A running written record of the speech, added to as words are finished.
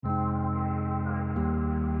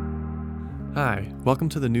Hi, welcome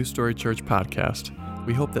to the New Story Church podcast.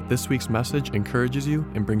 We hope that this week's message encourages you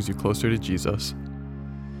and brings you closer to Jesus.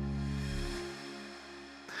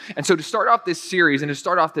 And so to start off this series and to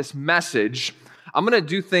start off this message, I'm going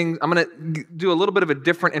to do a little bit of a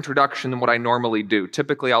different introduction than what I normally do.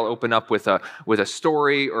 Typically, I'll open up with a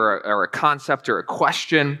story or a concept or a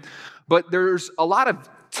question, but there's a lot of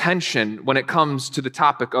tension when it comes to the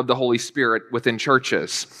topic of the Holy Spirit within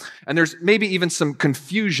churches. And there's maybe even some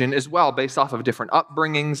confusion as well based off of different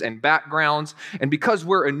upbringings and backgrounds. And because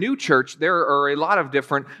we're a new church, there are a lot of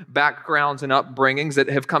different backgrounds and upbringings that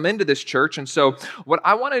have come into this church. And so what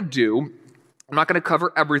I want to do, I'm not going to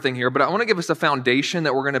cover everything here, but I want to give us a foundation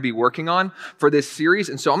that we're going to be working on for this series.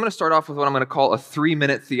 And so I'm going to start off with what I'm going to call a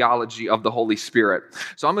 3-minute theology of the Holy Spirit.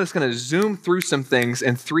 So I'm just going to zoom through some things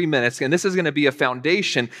in 3 minutes, and this is going to be a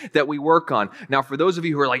foundation that we work on. Now, for those of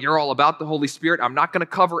you who are like, you're all about the Holy Spirit, I'm not going to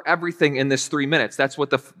cover everything in this 3 minutes. That's what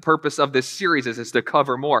the purpose of this series is to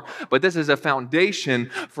cover more. But this is a foundation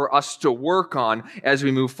for us to work on as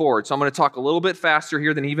we move forward. So I'm going to talk a little bit faster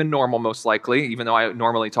here than even normal, most likely, even though I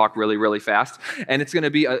normally talk really, really fast. And it's going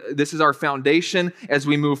to be, this is our foundation as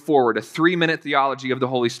we move forward, a 3-minute theology of the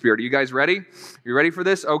Holy Spirit. Are you guys ready? You ready for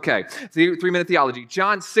this? Okay. 3-minute theology.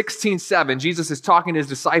 John 16:7, Jesus is talking to his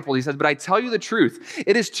disciples. He says, "But I tell you the truth,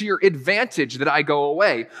 it is to your advantage that I go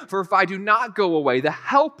away. For if I do not go away, the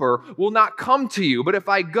Helper will not come to you. But if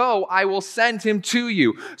I go, I will send him to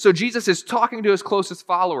you." So Jesus is talking to his closest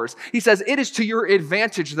followers. He says, it is to your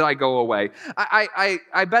advantage that I go away.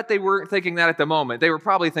 I bet they weren't thinking that at the moment. They were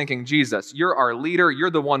probably thinking, Jesus, you're our leader. You're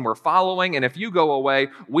the one we're following. And if you go away,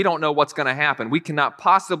 we don't know what's going to happen. We cannot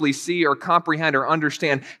possibly see or comprehend or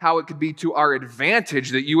understand how it could be to our advantage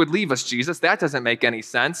that you would leave us, Jesus. That doesn't make any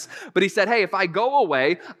sense. But he said, hey, if I go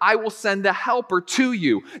away, I will send the Helper to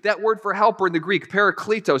you. That word for helper in the Greek,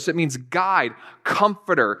 parakletos, it means guide,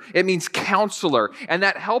 comforter. It means counselor. And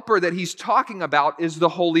that helper that he's talking about is the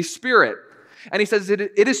Holy Spirit. And he says,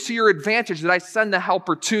 it is to your advantage that I send the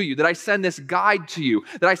Helper to you, that I send this guide to you,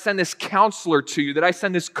 that I send this counselor to you, that I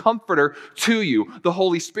send this comforter to you, the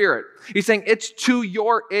Holy Spirit. He's saying it's to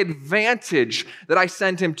your advantage that I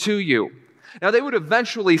send him to you. Now, they would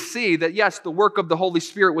eventually see that, yes, the work of the Holy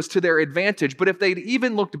Spirit was to their advantage, but if they'd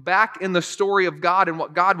even looked back in the story of God and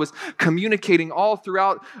what God was communicating all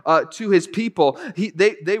throughout to his people,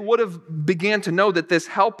 they would have began to know that this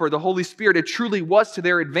helper, the Holy Spirit, it truly was to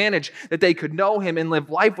their advantage that they could know him and live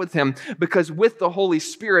life with him, because with the Holy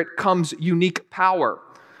Spirit comes unique power.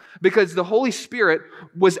 Because the Holy Spirit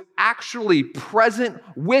was actually present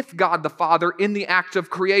with God the Father in the act of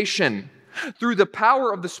creation. Through the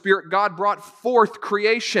power of the Spirit, God brought forth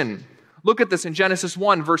creation. Look at this in Genesis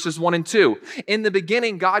 1, verses 1 and 2. In the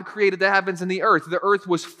beginning, God created the heavens and the earth. The earth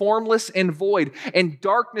was formless and void, and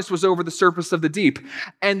darkness was over the surface of the deep.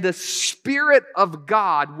 And the Spirit of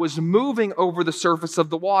God was moving over the surface of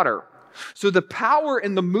the water. So the power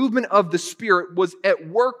and the movement of the Spirit was at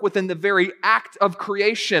work within the very act of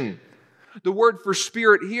creation. The word for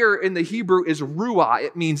spirit here in the Hebrew is ruah.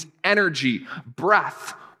 It means energy,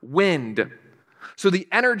 breath, wind. So the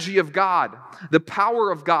energy of God, the power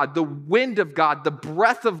of God, the wind of God, the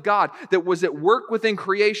breath of God that was at work within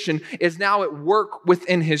creation is now at work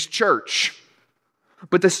within his church.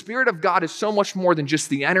 But the Spirit of God is so much more than just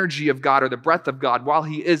the energy of God or the breath of God. While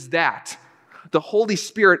he is that, the Holy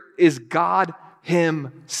Spirit is God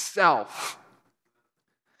himself.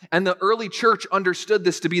 And the early church understood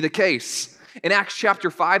this to be the case. In Acts chapter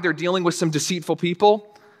 5, they're dealing with some deceitful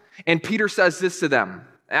people. And Peter says this to them.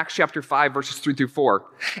 Acts chapter 5, verses 3 through 4.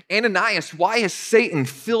 "Ananias, why has Satan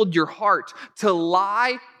filled your heart to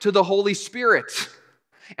lie to the Holy Spirit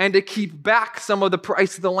and to keep back some of the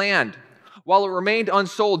price of the land? While it remained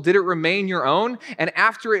unsold, did it remain your own? And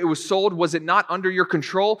after it was sold, was it not under your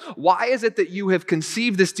control? Why is it that you have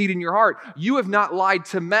conceived this deed in your heart? You have not lied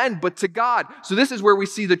to men, but to God." So this is where we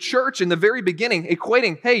see the church in the very beginning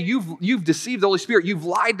equating, hey, you've deceived the Holy Spirit. You've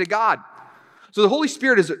lied to God. So the Holy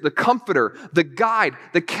Spirit is the comforter, the guide,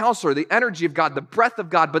 the counselor, the energy of God, the breath of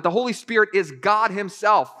God, but the Holy Spirit is God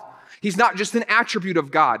himself. He's not just an attribute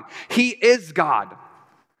of God. He is God.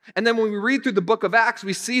 And then when we read through the book of Acts,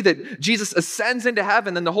 we see that Jesus ascends into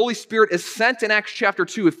heaven, and the Holy Spirit is sent in Acts chapter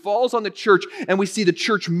 2. It falls on the church, and we see the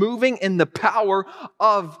church moving in the power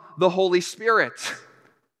of the Holy Spirit.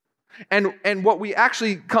 And what we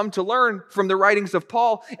actually come to learn from the writings of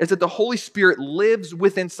Paul is that the Holy Spirit lives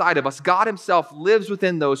within inside of us. God himself lives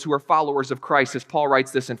within those who are followers of Christ, as Paul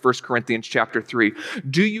writes this in 1 Corinthians chapter 3.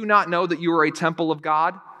 "Do you not know that you are a temple of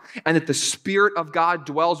God and that the Spirit of God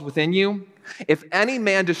dwells within you? If any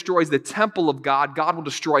man destroys the temple of God, God will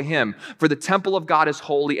destroy him. For the temple of God is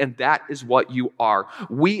holy, and that is what you are.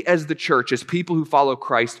 We as the church, as people who follow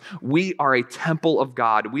Christ, we are a temple of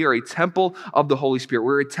God. We are a temple of the Holy Spirit.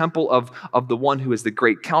 We're a temple of the one who is the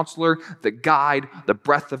great counselor, the guide, the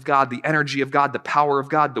breath of God, the energy of God, the power of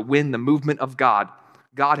God, the wind, the movement of God.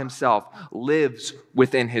 God himself lives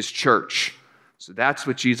within his church. So that's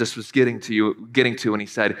what Jesus was getting to when he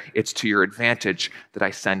said, it's to your advantage that I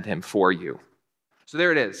send him for you. So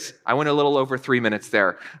there it is. I went a little over 3 minutes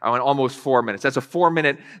there. I went almost 4 minutes. That's a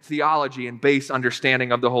 4-minute theology and base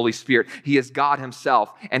understanding of the Holy Spirit. He is God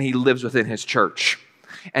himself, and he lives within his church.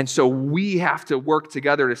 And so we have to work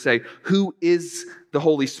together to say, who is the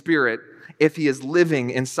Holy Spirit if he is living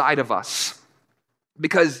inside of us?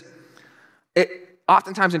 Because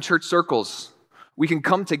oftentimes in church circles, we can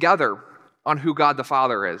come together on who God the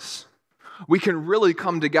Father is. We can really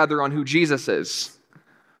come together on who Jesus is.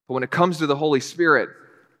 But when it comes to the Holy Spirit,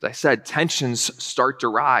 as I said, tensions start to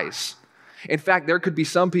rise. In fact, there could be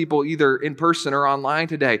some people either in person or online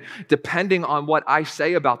today, depending on what I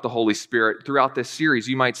say about the Holy Spirit throughout this series,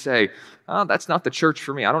 you might say, oh, that's not the church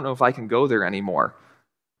for me. I don't know if I can go there anymore.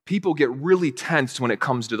 People get really tense when it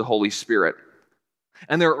comes to the Holy Spirit.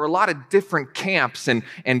 And there are a lot of different camps and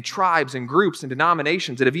tribes and groups and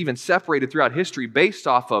denominations that have even separated throughout history based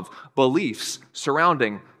off of beliefs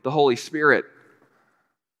surrounding the Holy Spirit.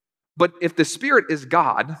 But if the Spirit is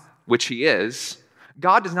God, which he is,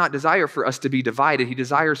 God does not desire for us to be divided. He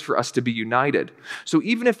desires for us to be united. So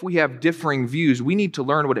even if we have differing views, we need to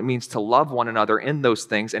learn what it means to love one another in those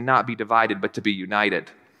things and not be divided, but to be united.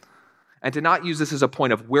 And to not use this as a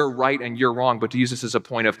point of we're right and you're wrong, but to use this as a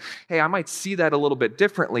point of, hey, I might see that a little bit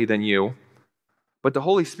differently than you, but the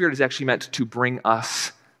Holy Spirit is actually meant to bring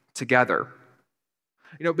us together.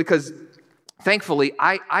 Because thankfully,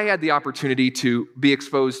 I had the opportunity to be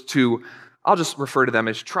exposed to, I'll just refer to them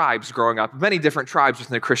as tribes growing up, many different tribes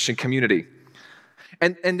within the Christian community.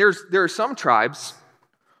 And there are some tribes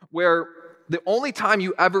where the only time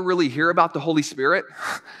you ever really hear about the Holy Spirit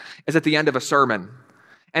is at the end of a sermon.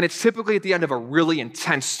 And it's typically at the end of a really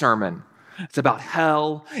intense sermon. It's about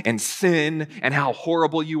hell and sin and how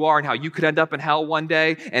horrible you are and how you could end up in hell one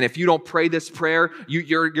day. And if you don't pray this prayer,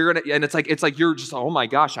 you're gonna. And it's like you're just, oh my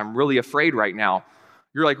gosh, I'm really afraid right now.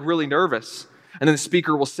 You're like really nervous. And then the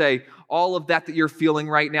speaker will say, all of that you're feeling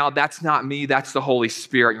right now, that's not me, that's the Holy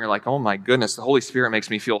Spirit. And you're like, oh my goodness, the Holy Spirit makes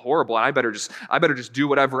me feel horrible. And I better just do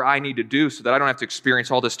whatever I need to do so that I don't have to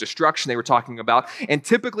experience all this destruction they were talking about. And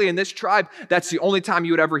typically in this tribe, that's the only time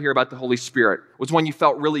you would ever hear about the Holy Spirit, was when you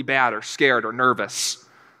felt really bad or scared or nervous.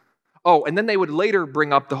 Oh, and then they would later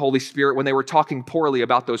bring up the Holy Spirit when they were talking poorly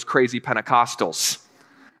about those crazy Pentecostals.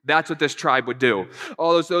 That's what this tribe would do.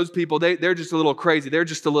 Oh, those people, they're just a little crazy. They're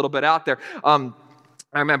just a little bit out there.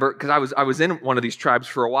 I remember, because I was in one of these tribes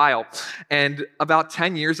for a while, and about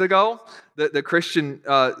 10 years ago, the Christian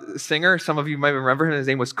singer, some of you might remember him, his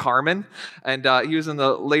name was Carmen, and he was in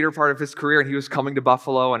the later part of his career, and he was coming to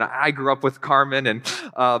Buffalo, and I grew up with Carmen, and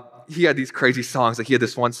he had these crazy songs. Like he had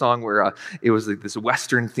this one song where it was like this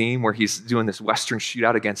Western theme where he's doing this Western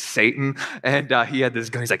shootout against Satan. And he had this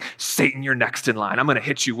guy, he's like, Satan, you're next in line. I'm going to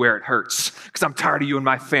hit you where it hurts because I'm tired of you and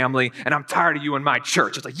my family and I'm tired of you and my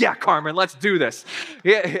church. It's like, yeah, Carmen, let's do this.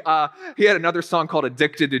 He had another song called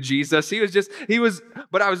Addicted to Jesus.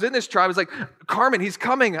 But I was in this tribe. I was like, Carmen, he's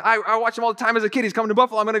coming. I watch him all the time as a kid. He's coming to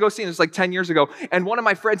Buffalo. I'm going to go see him. It's like 10 years ago. And one of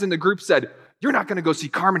my friends in the group said, you're not going to go see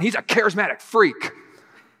Carmen. He's a charismatic freak.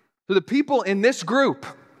 So the people in this group,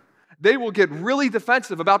 they will get really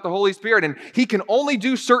defensive about the Holy Spirit, and he can only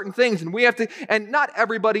do certain things, and we have to, and not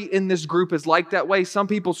everybody in this group is like that way. Some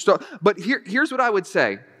people still, but here's what I would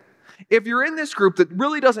say. If you're in this group that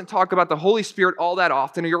really doesn't talk about the Holy Spirit all that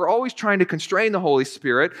often, or you're always trying to constrain the Holy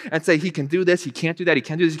Spirit and say he can do this, he can't do that, he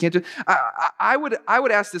can do this, he can't do I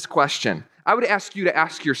would ask this question. I would ask you to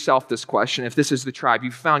ask yourself this question if this is the tribe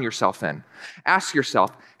you found yourself in. Ask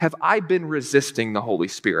yourself, have I been resisting the Holy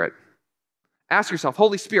Spirit? Ask yourself,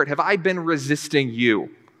 Holy Spirit, have I been resisting you?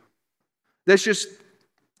 That's just,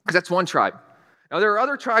 because that's one tribe. Now, there are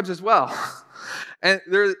other tribes as well. And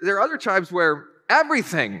there are other tribes where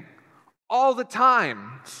everything, all the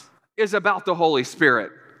time, is about the Holy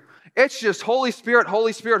Spirit. It's just Holy Spirit,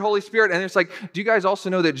 Holy Spirit, Holy Spirit. And it's like, do you guys also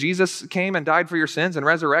know that Jesus came and died for your sins and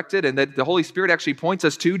resurrected, and that the Holy Spirit actually points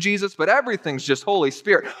us to Jesus? But everything's just Holy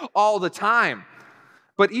Spirit all the time.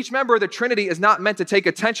 But each member of the Trinity is not meant to take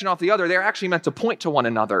attention off the other. They're actually meant to point to one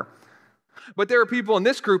another. But there are people in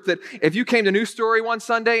this group that if you came to New Story one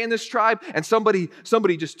Sunday in this tribe and somebody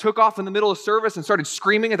just took off in the middle of service and started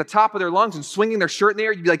screaming at the top of their lungs and swinging their shirt in the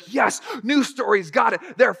air, you'd be like, yes, New Story's got it.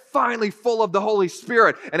 They're finally full of the Holy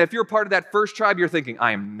Spirit. And if you're part of that first tribe, you're thinking,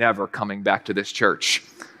 I am never coming back to this church.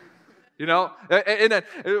 You know,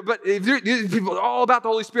 but if people are all about the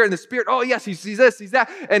Holy Spirit and the Spirit, oh yes, he's this, he's that.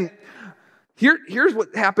 And here's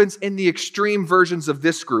what happens in the extreme versions of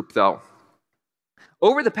this group, though.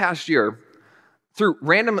 Over the past year, through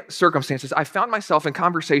random circumstances, I found myself in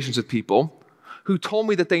conversations with people who told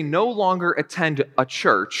me that they no longer attend a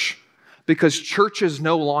church because churches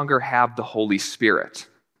no longer have the Holy Spirit.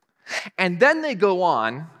 And then they go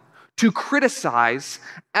on to criticize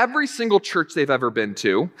every single church they've ever been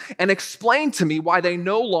to and explain to me why they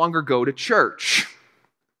no longer go to church.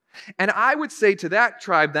 And I would say to that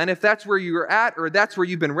tribe then, if that's where you're at or that's where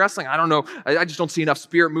you've been wrestling, I don't know, I just don't see enough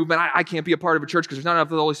Spirit movement, I can't be a part of a church because there's not enough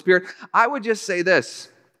of the Holy Spirit, I would just say this.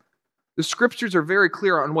 The scriptures are very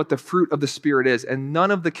clear on what the fruit of the Spirit is, and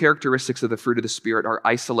none of the characteristics of the fruit of the Spirit are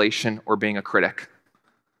isolation or being a critic.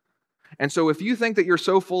 And so if you think that you're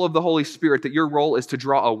so full of the Holy Spirit that your role is to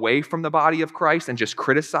draw away from the body of Christ and just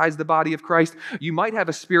criticize the body of Christ, you might have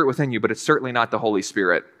a Spirit within you, but it's certainly not the Holy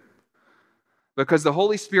Spirit. Because the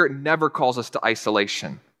Holy Spirit never calls us to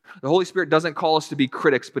isolation. The Holy Spirit doesn't call us to be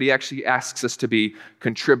critics, but he actually asks us to be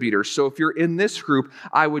contributors. So if you're in this group,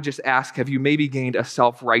 I would just ask, have you maybe gained a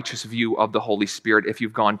self-righteous view of the Holy Spirit if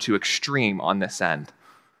you've gone too extreme on this end?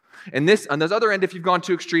 And on this other end, if you've gone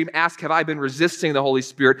too extreme, ask, have I been resisting the Holy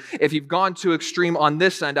Spirit? If you've gone too extreme on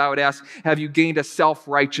this end, I would ask, have you gained a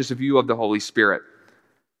self-righteous view of the Holy Spirit?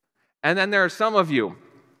 And then there are some of you,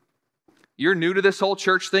 you're new to this whole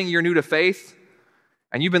church thing, you're new to faith,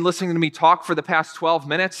 and you've been listening to me talk for the past 12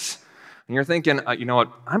 minutes, and you're thinking, you know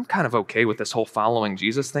what, I'm kind of okay with this whole following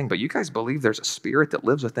Jesus thing, but you guys believe there's a Spirit that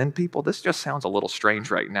lives within people? This just sounds a little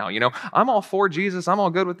strange right now. You know, I'm all for Jesus, I'm all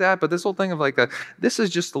good with that, but this whole thing of this is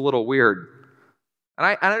just a little weird. And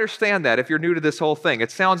I understand that if you're new to this whole thing.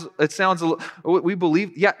 It sounds, we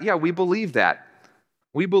believe, we believe that.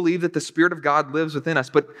 We believe that the Spirit of God lives within us.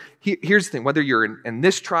 But here's the thing, whether you're in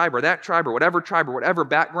this tribe or whatever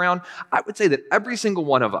background, I would say that every single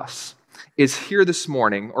one of us is here this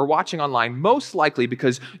morning or watching online, most likely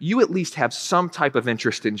because you at least have some type of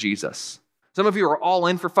interest in Jesus. Some of you are all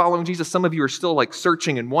in for following Jesus. Some of you are still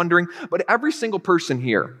searching and wondering. But every single person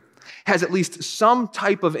here has at least some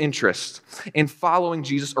type of interest in following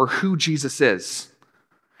Jesus or who Jesus is.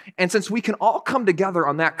 And since we can all come together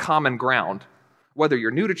on that common ground, whether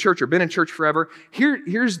you're new to church or been in church forever,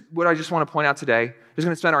 here's what I just want to point out today. We're just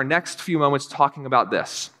going to spend our next few moments talking about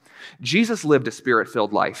this. Jesus lived a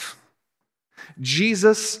Spirit-filled life.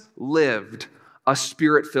 Jesus lived a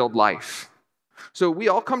Spirit-filled life. So we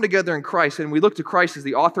all come together in Christ, and we look to Christ as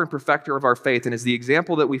the author and perfecter of our faith and as the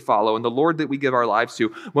example that we follow and the Lord that we give our lives to.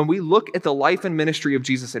 When we look at the life and ministry of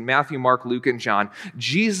Jesus in Matthew, Mark, Luke, and John,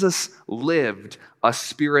 Jesus lived a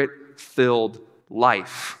Spirit-filled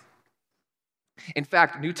life. In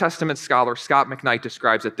fact, New Testament scholar Scott McKnight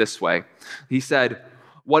describes it this way. He said,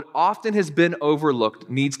 "What often has been overlooked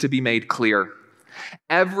needs to be made clear.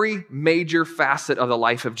 Every major facet of the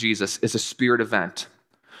life of Jesus is a Spirit event.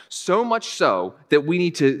 So much so that we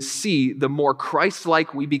need to see the more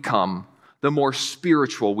Christ-like we become, the more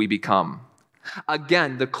spiritual we become.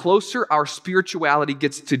 Again, the closer our spirituality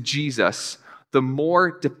gets to Jesus, the more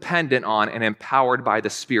dependent on and empowered by the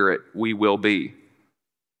Spirit we will be."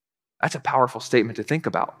 That's a powerful statement to think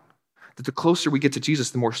about. That the closer we get to Jesus,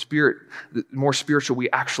 the more spiritual we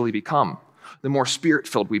actually become, the more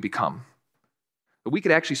Spirit-filled we become. But we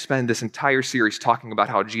could actually spend this entire series talking about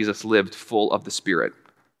how Jesus lived full of the Spirit.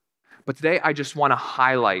 But today I just want to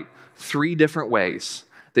highlight 3 different ways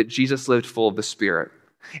that Jesus lived full of the Spirit.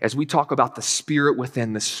 As we talk about the Spirit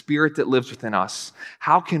within, the Spirit that lives within us,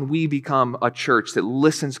 how can we become a church that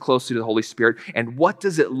listens closely to the Holy Spirit? And what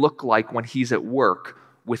does it look like when He's at work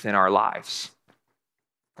within our lives?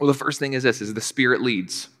 Well, the first thing is the Spirit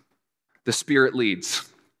leads. The Spirit leads.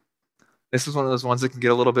 This is one of those ones that can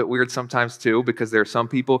get a little bit weird sometimes too, because there are some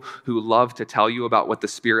people who love to tell you about what the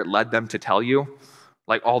Spirit led them to tell you.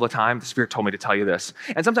 All the time, the Spirit told me to tell you this.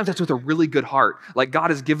 And sometimes that's with a really good heart. God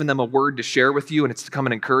has given them a word to share with you and it's to come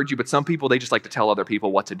and encourage you, but some people, they just like to tell other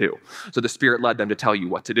people what to do. So the Spirit led them to tell you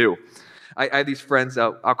what to do. I have these friends,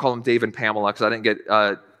 I'll call them Dave and Pamela because I didn't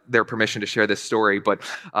get their permission to share this story, but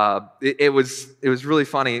it was really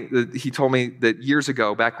funny. He told me that years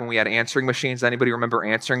ago, back when we had answering machines, anybody remember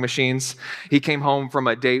answering machines? He came home from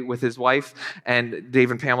a date with his wife, and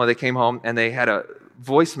Dave and Pamela, they came home, and they had a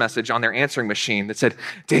voice message on their answering machine that said,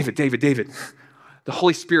 David, the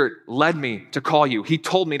Holy Spirit led me to call you. He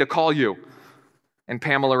told me to call you. And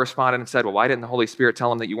Pamela responded and said, well, why didn't the Holy Spirit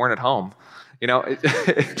tell him that you weren't at home?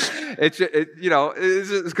 It's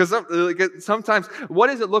because sometimes, what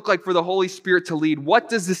does it look like for the Holy Spirit to lead? What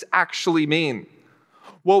does this actually mean?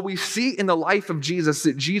 Well, we see in the life of Jesus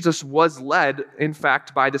that Jesus was led, in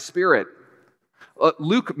fact, by the Spirit.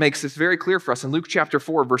 Luke makes this very clear for us in Luke chapter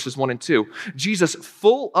 4, verses 1 and 2. Jesus,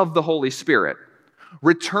 full of the Holy Spirit,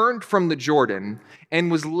 returned from the Jordan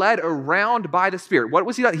and was led around by the Spirit. What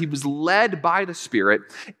was he done? He was led by the Spirit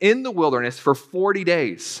in the wilderness for 40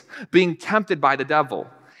 days, being tempted by the devil.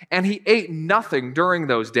 And he ate nothing during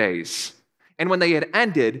those days. And when they had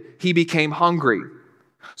ended, he became hungry.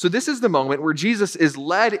 So this is the moment where Jesus is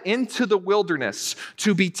led into the wilderness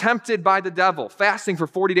to be tempted by the devil, fasting for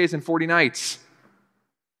 40 days and 40 nights.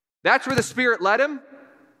 That's where the Spirit led him.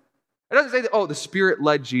 It doesn't say that, the Spirit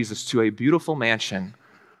led Jesus to a beautiful mansion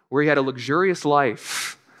where he had a luxurious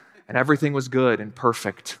life and everything was good and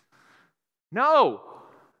perfect. No,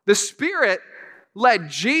 the Spirit led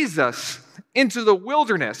Jesus into the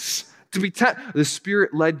wilderness to be tempted. The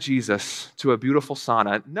Spirit led Jesus to a beautiful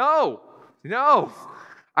sauna. No.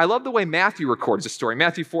 I love the way Matthew records the story.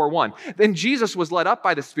 Matthew 4:1. Then Jesus was led up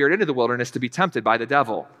by the Spirit into the wilderness to be tempted by the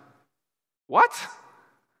devil. What?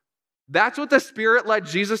 That's what the Spirit led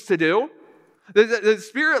Jesus to do? The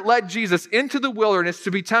Spirit led Jesus into the wilderness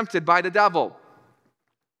to be tempted by the devil.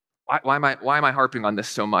 Why am I harping on this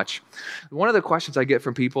so much? One of the questions I get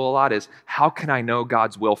from people a lot is, how can I know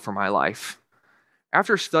God's will for my life?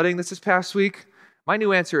 After studying this past week, my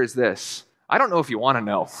new answer is this: I don't know if you want to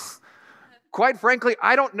know. Quite frankly,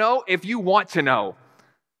 I don't know if you want to know.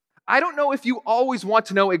 I don't know if you always want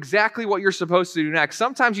to know exactly what you're supposed to do next.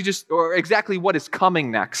 Sometimes or exactly what is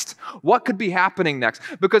coming next. What could be happening next?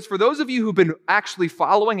 Because for those of you who've been actually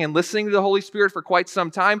following and listening to the Holy Spirit for quite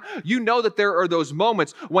some time, you know that there are those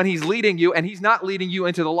moments when He's leading you, and He's not leading you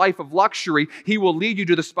into the life of luxury. He will lead you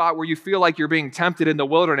to the spot where you feel like you're being tempted in the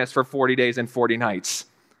wilderness for 40 days and 40 nights.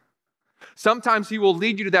 Sometimes He will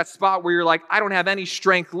lead you to that spot where you're like, I don't have any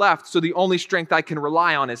strength left, so the only strength I can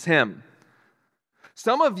rely on is Him.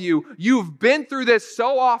 Some of you, you've been through this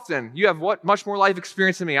so often. You have much more life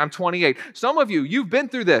experience than me. I'm 28. Some of you, you've been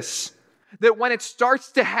through this, that when it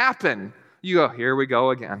starts to happen, you go, here we go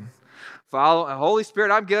again. Follow, Holy Spirit,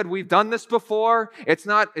 I'm good. We've done this before. It's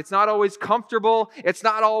not always comfortable. It's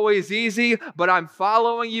not always easy, but I'm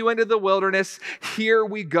following you into the wilderness. Here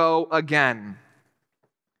we go again.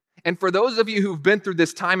 And for those of you who've been through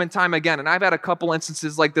this time and time again, and I've had a couple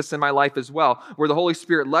instances like this in my life as well, where the Holy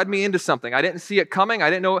Spirit led me into something. I didn't see it coming.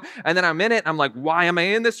 I didn't know it. And then I'm in it. I'm like, why am I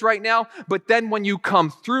in this right now? But then when you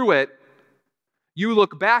come through it, you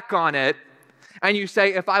look back on it and you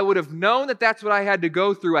say, if I would have known that that's what I had to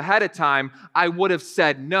go through ahead of time, I would have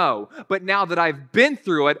said no. But now that I've been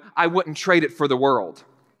through it, I wouldn't trade it for the world.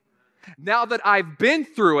 Now that I've been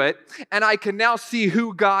through it and I can now see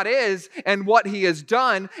who God is and what He has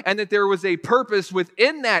done and that there was a purpose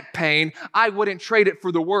within that pain, I wouldn't trade it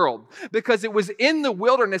for the world. Because it was in the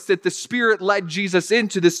wilderness that the Spirit led Jesus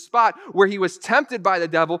into this spot where He was tempted by the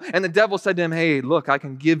devil, and the devil said to Him, hey, look, I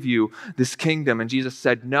can give you this kingdom. And Jesus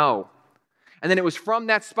said no. And then it was from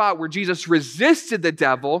that spot where Jesus resisted the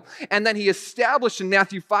devil, and then He established in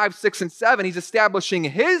Matthew 5, 6, and 7, He's establishing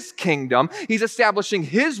His kingdom. He's establishing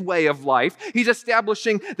His way of life. He's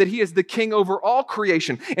establishing that He is the king over all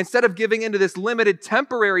creation. Instead of giving into this limited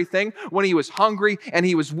temporary thing when He was hungry and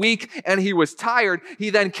He was weak and He was tired,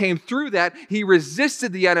 He then came through that. He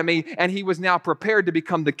resisted the enemy, and He was now prepared to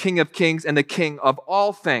become the King of kings and the King of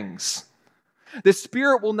all things. The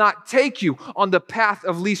Spirit will not take you on the path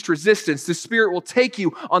of least resistance. The Spirit will take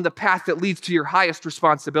you on the path that leads to your highest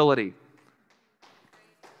responsibility.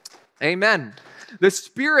 Amen. The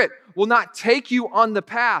Spirit will not take you on the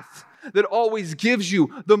path that always gives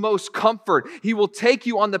you the most comfort. He will take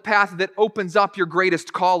you on the path that opens up your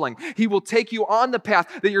greatest calling. He will take you on the path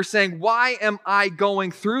that you're saying, why am I going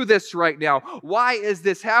through this right now? Why is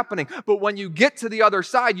this happening? But when you get to the other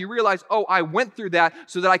side, you realize, oh, I went through that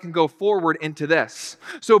so that I can go forward into this.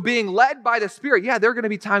 So being led by the Spirit, there are going to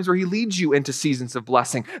be times where He leads you into seasons of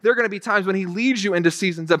blessing. There are going to be times when He leads you into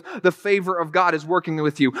seasons of the favor of God is working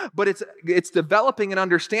with you. But it's developing an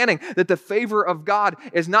understanding that the favor of God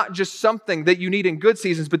is not just something that you need in good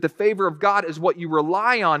seasons, but the favor of God is what you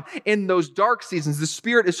rely on in those dark seasons. The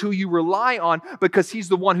Spirit is who you rely on because He's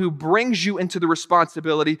the one who brings you into the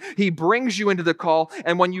responsibility. He brings you into the call.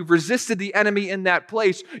 And when you've resisted the enemy in that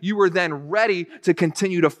place, you are then ready to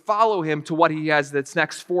continue to follow Him to what He has that's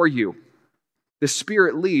next for you. The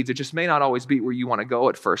Spirit leads. It just may not always be where you want to go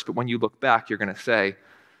at first, but when you look back, you're going to say,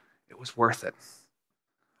 it was worth it.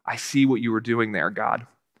 I see what you were doing there, God.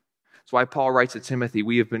 That's why Paul writes to Timothy,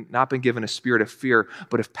 we have not been given a spirit of fear,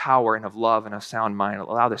 but of power and of love and of sound mind.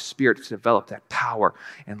 Allow the Spirit to develop that power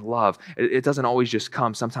and love. It doesn't always just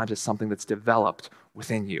come. Sometimes it's something that's developed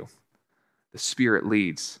within you. The Spirit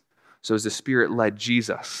leads. So as the Spirit led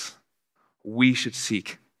Jesus, we should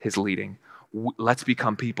seek his leading. Let's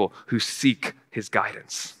become people who seek his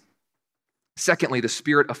guidance. Secondly, the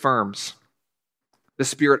Spirit affirms. The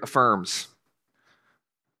Spirit affirms.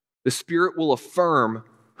 The Spirit will affirm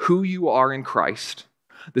who you are in Christ.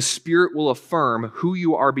 The Spirit will affirm who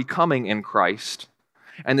you are becoming in Christ.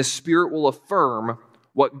 And the Spirit will affirm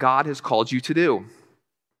what God has called you to do.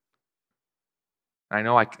 I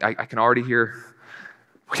know I can already hear,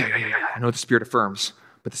 I know the Spirit affirms,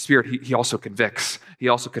 but the Spirit, he also convicts. He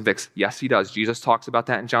also convicts. Yes, he does. Jesus talks about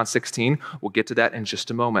that in John 16. We'll get to that in just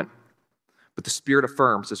a moment. But the Spirit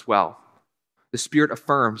affirms as well. The Spirit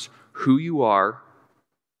affirms who you are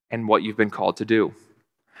and what you've been called to do.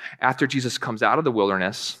 After Jesus comes out of the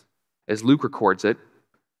wilderness, as Luke records it,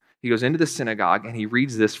 he goes into the synagogue and he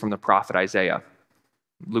reads this from the prophet Isaiah,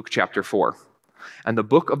 Luke chapter 4. And the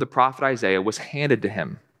book of the prophet Isaiah was handed to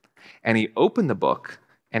him. And he opened the book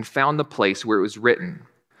and found the place where it was written,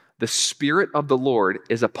 "The Spirit of the Lord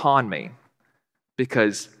is upon me,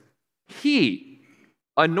 because he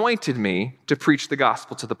anointed me to preach the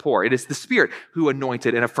gospel to the poor." It is the Spirit who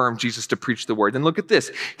anointed and affirmed Jesus to preach the word. And look at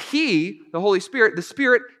this. He, the Holy Spirit, the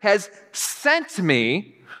Spirit has sent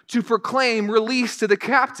me to proclaim release to the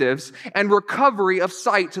captives and recovery of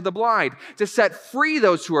sight to the blind, to set free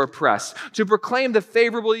those who are oppressed, to proclaim the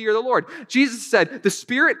favorable year of the Lord. Jesus said, the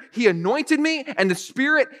Spirit, he anointed me, and the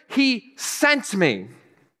Spirit, he sent me.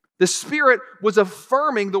 The Spirit was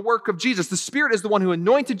affirming the work of Jesus. The Spirit is the one who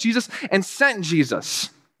anointed Jesus and sent Jesus.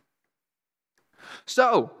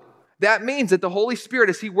 So, that means that the Holy Spirit,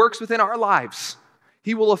 as he works within our lives,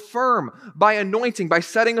 he will affirm by anointing, by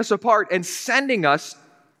setting us apart and sending us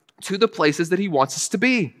to the places that he wants us to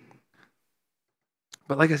be.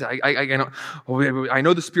 But like I said, I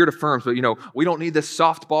know the Spirit affirms, but we don't need this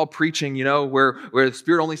softball preaching, where the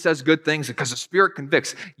Spirit only says good things because the Spirit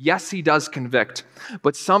convicts. Yes, he does convict.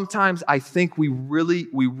 But sometimes I think we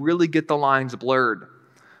really get the lines blurred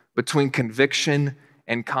between conviction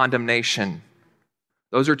and condemnation.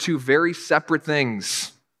 Those are two very separate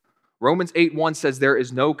things. Romans 8:1 says there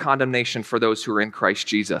is no condemnation for those who are in Christ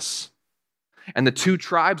Jesus. And the two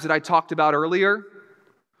tribes that I talked about earlier,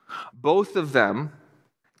 both of them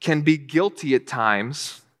can be guilty at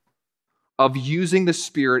times of using the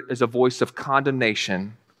Spirit as a voice of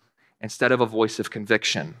condemnation instead of a voice of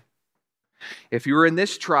conviction. If you were in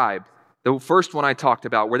this tribe, the first one I talked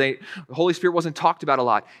about, where the Holy Spirit wasn't talked about a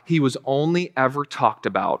lot, he was only ever talked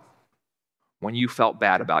about when you felt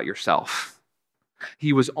bad about yourself.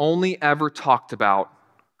 He was only ever talked about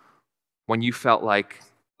when you felt like,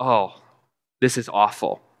 oh, this is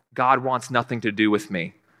awful. God wants nothing to do with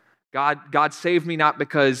me. God saved me not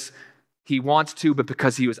because he wants to, but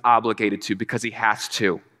because he was obligated to, because he has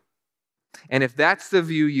to. And if that's the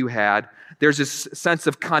view you had, there's this sense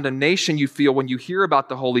of condemnation you feel when you hear about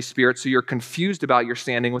the Holy Spirit, so you're confused about your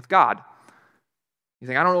standing with God. You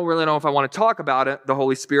think, I don't really know if I want to talk about it, the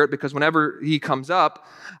Holy Spirit, because whenever he comes up,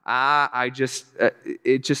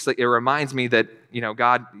 it reminds me that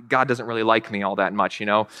God doesn't really like me all that much.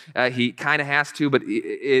 He kind of has to, but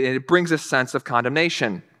it brings a sense of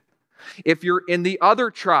condemnation. If you're in the other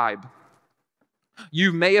tribe,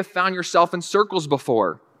 you may have found yourself in circles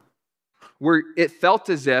before, where it felt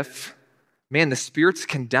as if, man, the Spirit's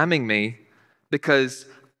condemning me because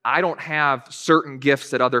I don't have certain gifts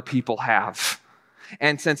that other people have.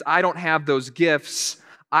 And since I don't have those gifts,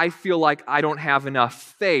 I feel like I don't have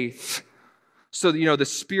enough faith. So, the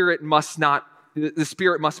Spirit must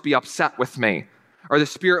be upset with me, or the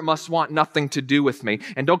Spirit must want nothing to do with me.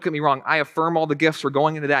 And don't get me wrong, I affirm all the gifts. We're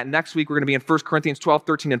going into that next week. We're going to be in 1 Corinthians 12,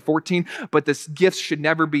 13, and 14. But this gifts should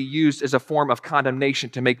never be used as a form of condemnation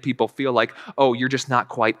to make people feel like, oh, you're just not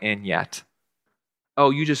quite in yet. Oh,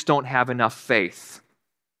 you just don't have enough faith.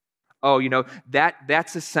 Oh,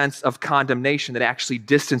 that's a sense of condemnation that actually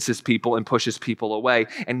distances people and pushes people away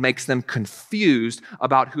and makes them confused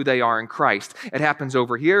about who they are in Christ. It happens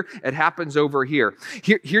over here. It happens over here.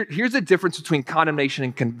 Here's the difference between condemnation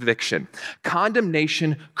and conviction.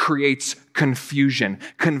 Condemnation creates confusion.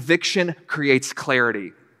 Conviction creates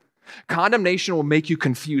clarity. Condemnation will make you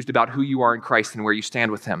confused about who you are in Christ and where you stand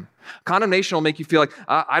with him. Condemnation will make you feel like,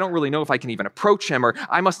 I don't really know if I can even approach him, or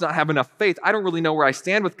I must not have enough faith. I don't really know where I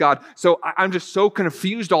stand with God, so I'm just so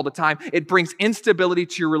confused all the time. It brings instability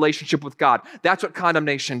to your relationship with God. That's what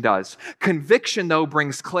condemnation does. Conviction, though,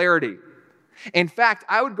 brings clarity. In fact,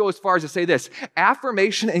 I would go as far as to say this: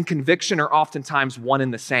 affirmation and conviction are oftentimes one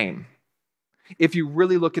and the same. If you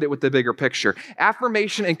really look at it with the bigger picture,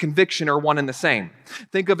 affirmation and conviction are one and the same.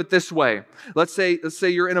 Think of it this way. Let's say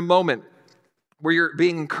you're in a moment where you're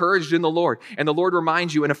being encouraged in the Lord, and the Lord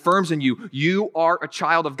reminds you and affirms in you, you are a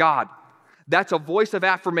child of God. That's a voice of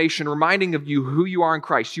affirmation reminding of you who you are in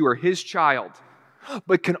Christ. You are His child.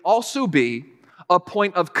 But can also be a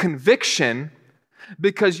point of conviction,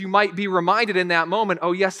 because you might be reminded in that moment,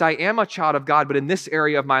 oh yes, I am a child of God, but in this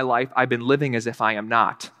area of my life, I've been living as if I am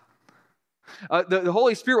not. The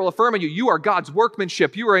Holy Spirit will affirm in you, you are God's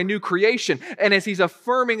workmanship, you are a new creation. And as He's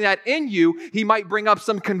affirming that in you, He might bring up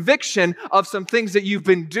some conviction of some things that you've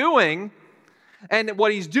been doing. And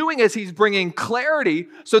what He's doing is He's bringing clarity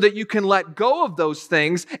so that you can let go of those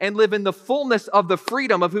things and live in the fullness of the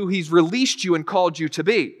freedom of who He's released you and called you to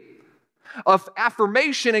be. Of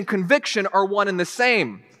affirmation and conviction are one and the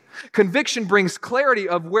same. Conviction brings clarity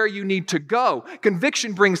of where you need to go.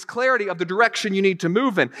 Conviction brings clarity of the direction you need to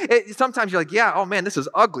move in. Sometimes you're like, yeah, oh man, this is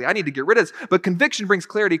ugly. I need to get rid of this. But conviction brings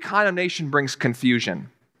clarity. Condemnation brings confusion.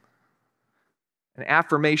 And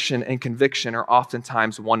affirmation and conviction are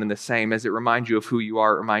oftentimes one and the same, as it reminds you of who you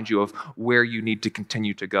are, it reminds you of where you need to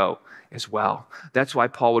continue to go as well. That's why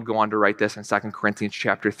Paul would go on to write this in 2 Corinthians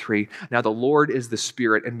chapter 3. Now the Lord is the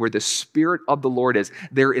Spirit, and where the Spirit of the Lord is,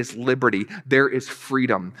 there is liberty, there is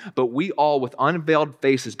freedom. But we all, with unveiled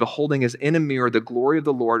faces, beholding as in a mirror the glory of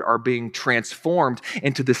the Lord, are being transformed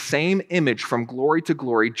into the same image from glory to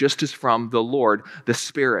glory, just as from the Lord, the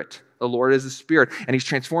Spirit. The Lord is the Spirit, and He's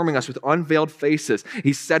transforming us with unveiled faces.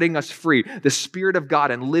 He's setting us free. The Spirit of God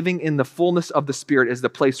and living in the fullness of the Spirit is the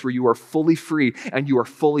place where you are fully free and you are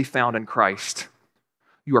fully found in Christ.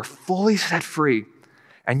 You are fully set free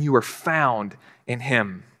and you are found in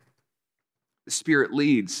Him. The Spirit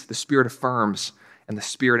leads, the Spirit affirms, and the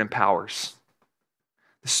Spirit empowers.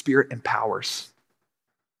 The Spirit empowers.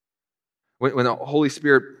 When the Holy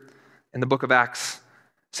Spirit in the book of Acts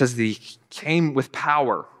says that He came with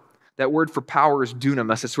power, that word for power is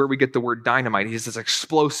dunamis. It's where we get the word dynamite. He has this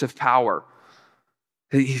explosive power.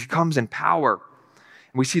 He comes in power.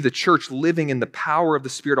 And we see the church living in the power of the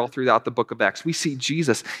Spirit all throughout the book of Acts. We see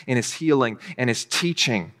Jesus in His healing and His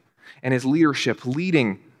teaching and His leadership,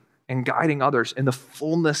 leading and guiding others in the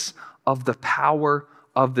fullness of the power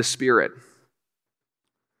of the Spirit.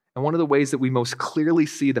 And one of the ways that we most clearly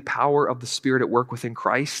see the power of the Spirit at work within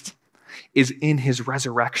Christ is in His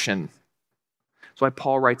resurrection. That's why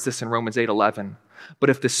Paul writes this in Romans 8:11. But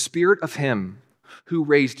if the Spirit of Him who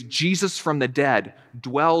raised Jesus from the dead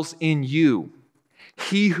dwells in you,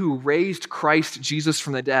 He who raised Christ Jesus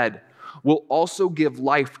from the dead will also give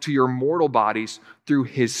life to your mortal bodies through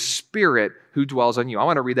His Spirit who dwells on you. I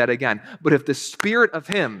want to read that again. But if the Spirit of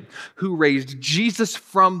Him who raised Jesus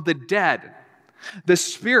from the dead, the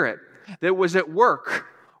Spirit that was at work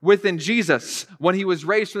within Jesus when He was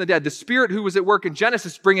raised from the dead, the Spirit who was at work in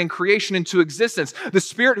Genesis bringing creation into existence, the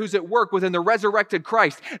Spirit who's at work within the resurrected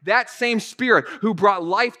Christ, that same Spirit who brought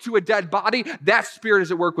life to a dead body, that Spirit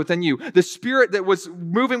is at work within you. The Spirit that was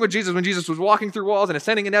moving with Jesus when Jesus was walking through walls and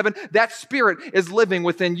ascending in heaven, that Spirit is living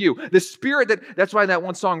within you. The Spirit that's why that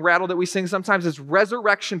one song, Rattle, that we sing sometimes, is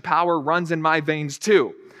resurrection power runs in my veins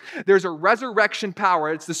too. There's a resurrection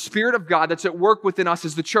power. It's the Spirit of God that's at work within us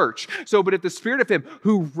as the church. But if the Spirit of Him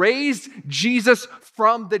who raised Jesus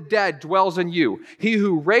from the dead dwells in you, He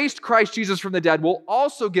who raised Christ Jesus from the dead will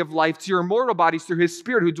also give life to your mortal bodies through His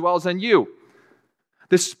Spirit who dwells in you.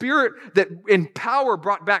 The Spirit that in power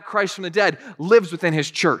brought back Christ from the dead lives within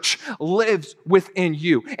His church, lives within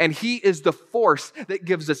you. And He is the force that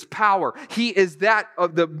gives us power. He is that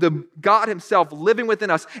of the God Himself living within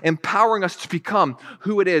us, empowering us to become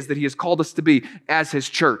who it is that He has called us to be as His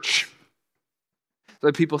church.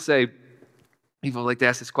 So people like to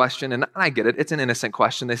ask this question, and I get it. It's an innocent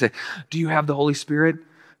question. They say, do you have the Holy Spirit?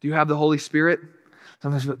 Do you have the Holy Spirit?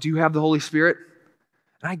 Sometimes, do you have the Holy Spirit?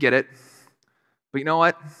 And I get it. But you know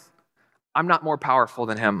what? I'm not more powerful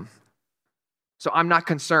than Him. So I'm not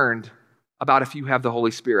concerned about if you have the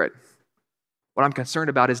Holy Spirit. What I'm concerned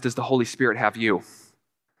about is, does the Holy Spirit have you?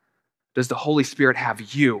 Does the Holy Spirit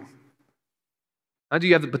have you? Not do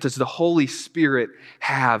you have it, but does the Holy Spirit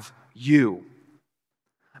have you?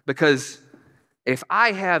 Because if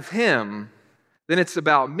I have Him, then it's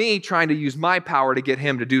about me trying to use my power to get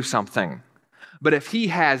Him to do something. But if He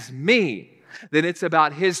has me, then it's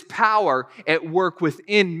about His power at work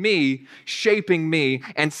within me, shaping me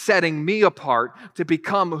and setting me apart to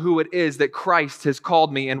become who it is that Christ has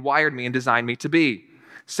called me and wired me and designed me to be.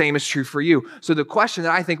 Same is true for you. So the question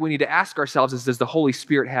that I think we need to ask ourselves is, does the Holy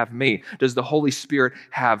Spirit have me? Does the Holy Spirit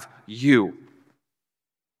have you?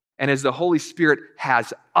 And as the Holy Spirit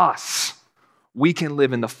has us, we can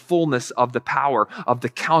live in the fullness of the power of the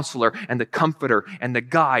counselor and the comforter and the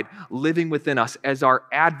guide living within us as our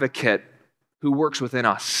advocate who works within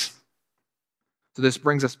us. So this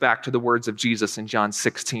brings us back to the words of Jesus in John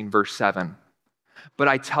 16, verse 7. But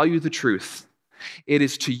I tell you the truth, it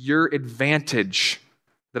is to your advantage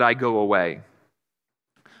that I go away.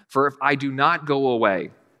 For if I do not go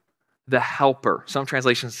away, the helper, some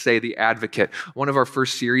translations say the advocate. One of our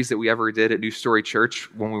first series that we ever did at New Story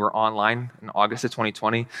Church when we were online in August of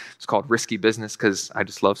 2020, it's called Risky Business because I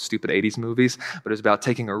just love stupid 80s movies, but it was about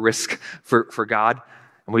taking a risk for God.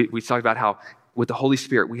 And we talked about how with the Holy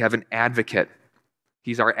Spirit, we have an advocate.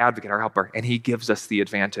 He's our advocate, our helper, and he gives us the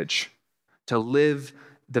advantage to live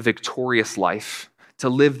the victorious life, to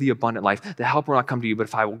live the abundant life. The helper will not come to you, but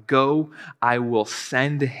if I will go, I will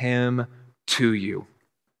send him to you.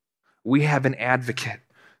 We have an advocate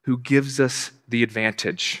who gives us the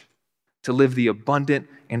advantage to live the abundant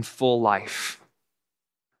and full life.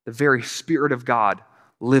 The very Spirit of God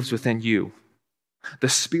lives within you. The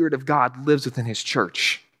Spirit of God lives within his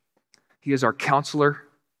church. He is our counselor.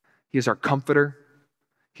 He is our comforter.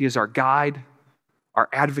 He is our guide, our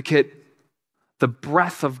advocate, the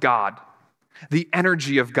breath of God, the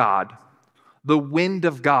energy of God, the wind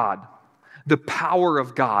of God, the power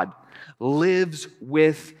of God lives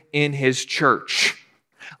within his church.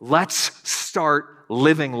 Let's start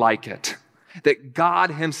living like it, that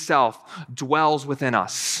God himself dwells within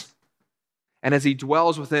us. And as he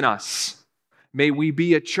dwells within us, may we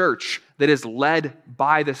be a church that is led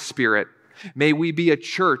by the Spirit. May we be a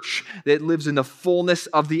church that lives in the fullness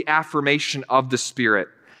of the affirmation of the Spirit.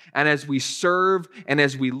 And as we serve and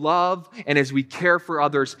as we love and as we care for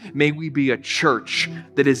others, may we be a church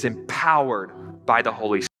that is empowered by the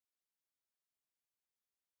Holy Spirit.